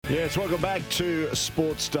Yes, welcome back to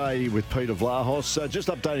Sports Day with Peter Vlahos. Just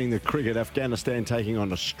updating the cricket, Afghanistan taking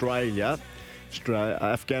on Australia.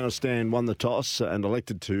 Afghanistan won the toss and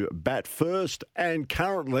elected to bat first. And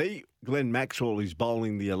currently, Glenn Maxwell is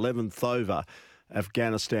bowling the 11th over.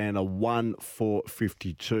 Afghanistan are 1 for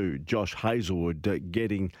 52. Josh Hazlewood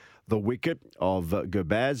getting the wicket of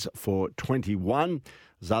Gurbaz for 21.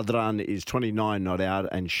 Zadran is 29 not out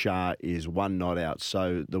and Shah is 1 not out.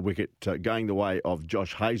 So the wicket going the way of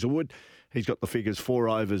Josh Hazlewood. He's got the figures: 4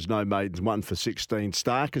 overs, no maidens, 1 for 16.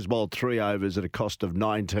 Stark has bowled 3 overs at a cost of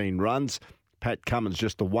 19 runs. Pat Cummins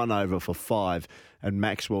just the 1 over for 5. And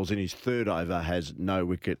Maxwell's in his 3rd over has no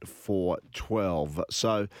wicket for 12.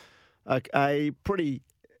 So a pretty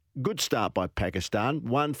good start by Pakistan.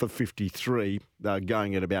 1 for 53. They're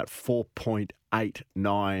going at about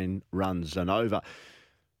 4.89 runs and over.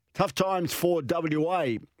 Tough times for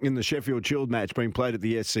WA in the Sheffield Shield match being played at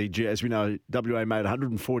the SCG. As we know, WA made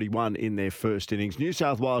 141 in their first innings. New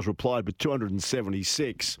South Wales replied with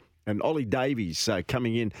 276. And Ollie Davies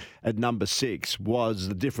coming in at number 6 was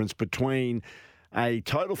the difference between a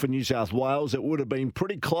total for New South Wales that would have been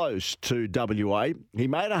pretty close to WA. He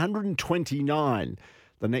made 129.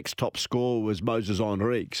 The next top score was Moses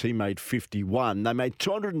Henriques. He made 51. They made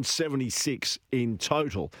 276 in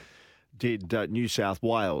total, did New South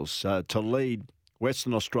Wales, to lead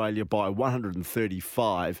Western Australia by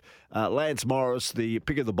 135. Lance Morris, the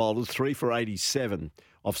pick of the bowlers, 3 for 87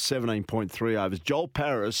 off 17.3 overs. Joel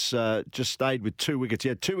Paris just stayed with 2 wickets. He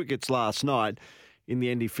had 2 wickets last night. In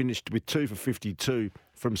the end, he finished with 2 for 52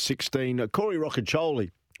 from 16. Corey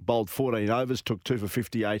Rocchiccioli bowled 14 overs, took 2 for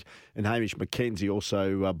 58, and Hamish McKenzie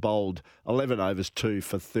also bowled 11 overs, 2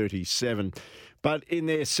 for 37. But in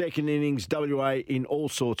their second innings, WA in all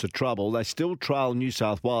sorts of trouble. They still trail New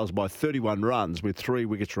South Wales by 31 runs with 3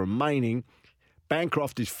 wickets remaining.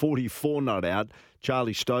 Bancroft is 44 not out.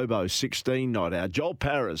 Charlie Stobo, 16 not out. Joel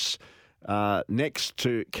Paris, next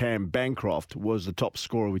to Cam Bancroft, was the top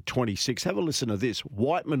scorer with 26. Have a listen to this.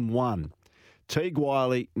 Whiteman 1. Teague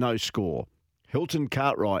Wiley, no score. Hilton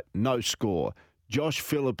Cartwright, no score. Josh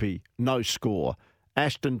Philippi, no score.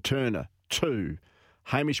 Ashton Turner, 2.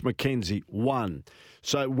 Hamish McKenzie, 1.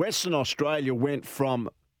 So Western Australia went from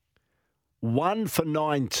 1 for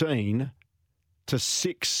 19 to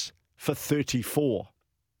 6 for 34.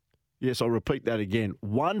 Yes, I'll repeat that again.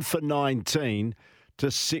 1 for 19 to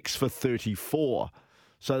 6 for 34.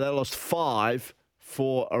 So they lost 5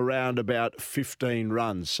 for around about 15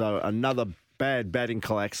 runs. So another bad batting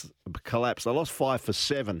collapse. They lost 5 for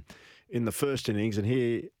 7 in the first innings, and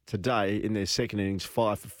here today in their second innings,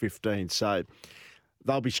 5 for 15. So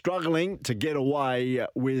they'll be struggling to get away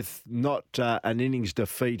with not an innings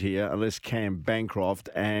defeat here unless Cam Bancroft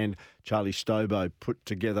and Charlie Stobo put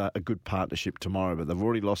together a good partnership tomorrow. But they've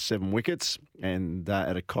already lost 7 wickets and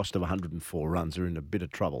at a cost of 104 runs. They're in a bit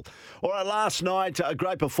of trouble. All right, last night, a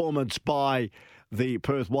great performance by the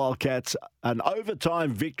Perth Wildcats, an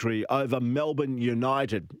overtime victory over Melbourne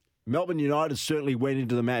United. Melbourne United certainly went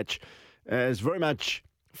into the match as very much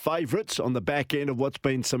favourites on the back end of what's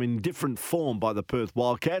been some indifferent form by the Perth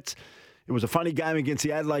Wildcats. It was a funny game against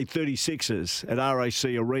the Adelaide 36ers at RAC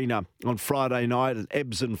Arena on Friday night, an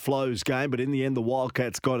ebbs and flows game, but in the end the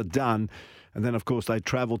Wildcats got it done. And then, of course, they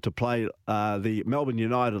travelled to play the Melbourne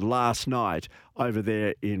United last night over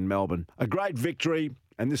there in Melbourne. A great victory,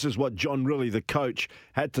 and this is what John Rillie, the coach,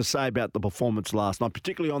 had to say about the performance last night,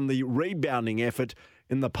 particularly on the rebounding effort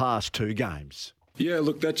in the past 2 games. Yeah,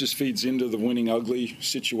 look, that just feeds into the winning ugly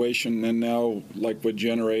situation, and now, we're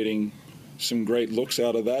generating some great looks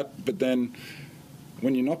out of that. But then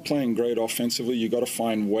when you're not playing great offensively, you got to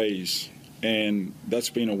find ways, and that's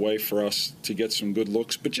been a way for us to get some good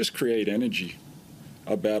looks, but just create energy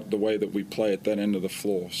about the way that we play at that end of the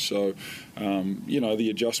floor. So, the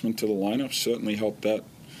adjustment to the lineup certainly helped that.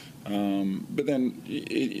 But then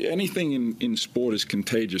anything in sport is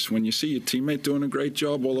contagious. When you see your teammate doing a great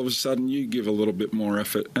job, all of a sudden you give a little bit more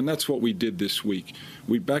effort. And that's what we did this week.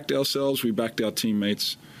 We backed ourselves, we backed our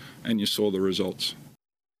teammates, and you saw the results.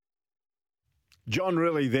 John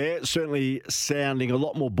Rillie there, certainly sounding a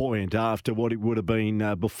lot more buoyant after what it would have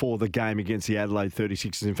been before the game against the Adelaide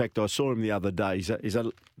 36ers. In fact, I saw him the other day. He's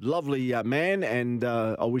a lovely man, and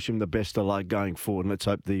I wish him the best of luck going forward. And let's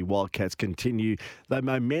hope the Wildcats continue their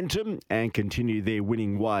momentum and continue their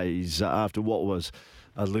winning ways after what was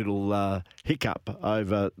a little hiccup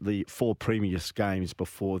over the 4 previous games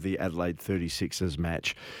before the Adelaide 36ers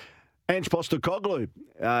match. Ange Postecoglou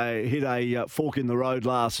hit a fork in the road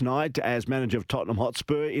last night as manager of Tottenham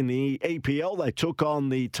Hotspur in the EPL. They took on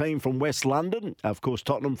the team from West London. Of course,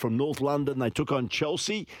 Tottenham from North London. They took on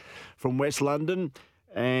Chelsea from West London.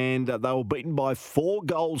 and they were beaten by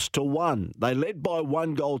 4-1. They led by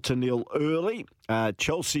 1-0 early.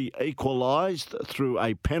 Chelsea equalised through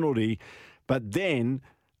a penalty, but then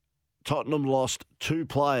Tottenham lost 2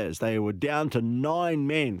 players. They were down to 9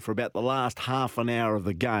 men for about the last half an hour of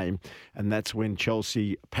the game, and that's when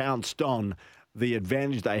Chelsea pounced on the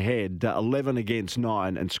advantage they had, 11 against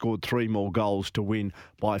 9, and scored 3 more goals to win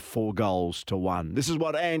by 4-1. This is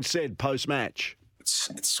what Ange said post-match.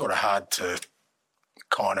 It's sort of hard to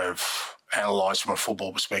kind of analyse from a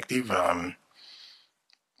football perspective. Kind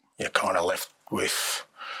of left with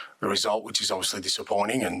the result, which is obviously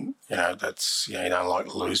disappointing, and that's you don't like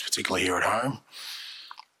to lose, particularly here at home.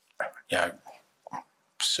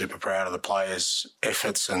 Super proud of the players'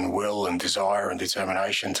 efforts and will and desire and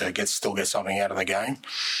determination to still get something out of the game.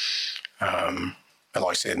 And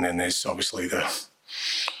like I said, and then there's obviously the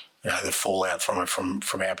fallout from it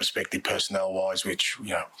from our perspective, personnel-wise, which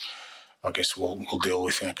I guess we'll deal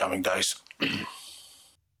with in the coming days.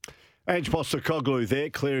 Ange Postecoglou there,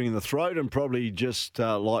 clearing the throat, and probably just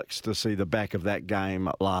likes to see the back of that game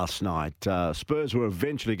last night. Spurs were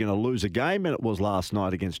eventually going to lose a game, and it was last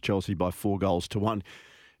night against Chelsea by 4-1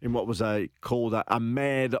 in what was called a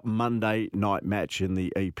mad Monday night match in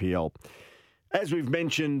the EPL. As we've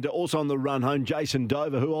mentioned, also on the run home, Jason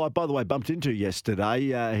Dover, who I, by the way, bumped into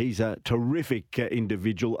yesterday. He's a terrific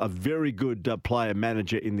individual, a very good player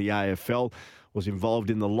manager in the AFL. Was involved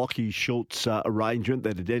in the Lockie Schultz arrangement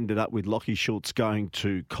that had ended up with Lockie Schultz going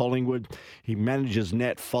to Collingwood. He manages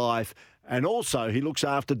Nat 5, and also he looks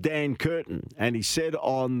after Dan Curtin. And he said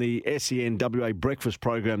on the SEN WA breakfast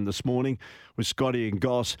program this morning with Scotty and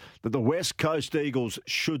Goss that the West Coast Eagles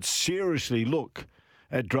should seriously look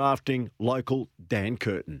at drafting local Dan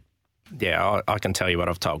Curtin. Yeah, I can tell you what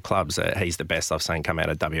I've told clubs, that he's the best I've seen come out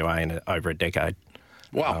of WA in over a decade.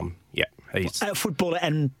 Wow. Yeah. He's a footballer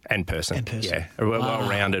and person. Yeah, a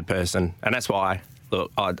well-rounded person. And that's why, look,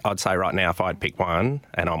 I'd say right now, if I'd pick one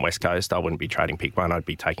and I'm West Coast, I wouldn't be trading pick one. I'd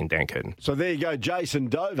be taking Dan Curtin. So there you go, Jason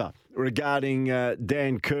Dover, regarding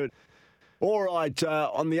Dan Curtin. All right,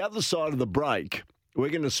 on the other side of the break, we're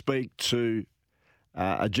going to speak to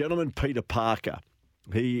a gentleman, Peter Parker.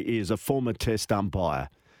 He is a former Test umpire.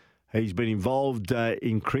 He's been involved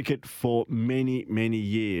in cricket for many, many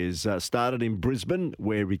years. Started in Brisbane,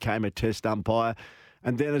 where he became a Test umpire,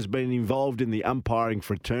 and then has been involved in the umpiring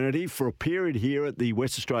fraternity for a period here at the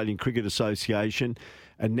West Australian Cricket Association,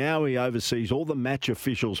 and now he oversees all the match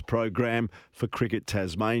officials program for Cricket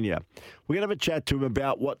Tasmania. We're going to have a chat to him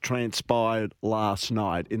about what transpired last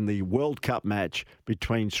night in the World Cup match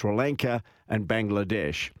between Sri Lanka and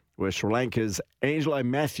Bangladesh, where Sri Lanka's Angelo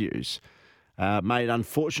Matthews made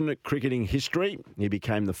unfortunate cricketing history. He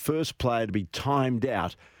became the first player to be timed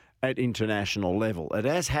out at international level. It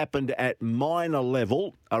has happened at minor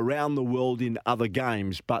level around the world in other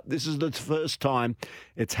games, but this is the first time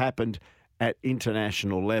it's happened at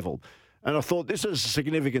international level. And I thought this is a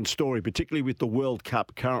significant story, particularly with the World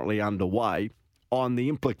Cup currently underway, on the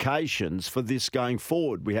implications for this going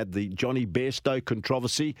forward. We had the Johnny Bairstow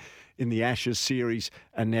controversy in the Ashes series,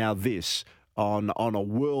 and now this on a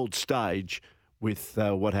world stage with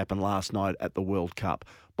what happened last night at the World Cup.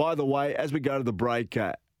 By the way, as we go to the break,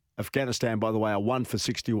 Afghanistan, by the way, are 1 for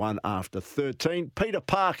 61 after 13. Peter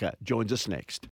Parker joins us next.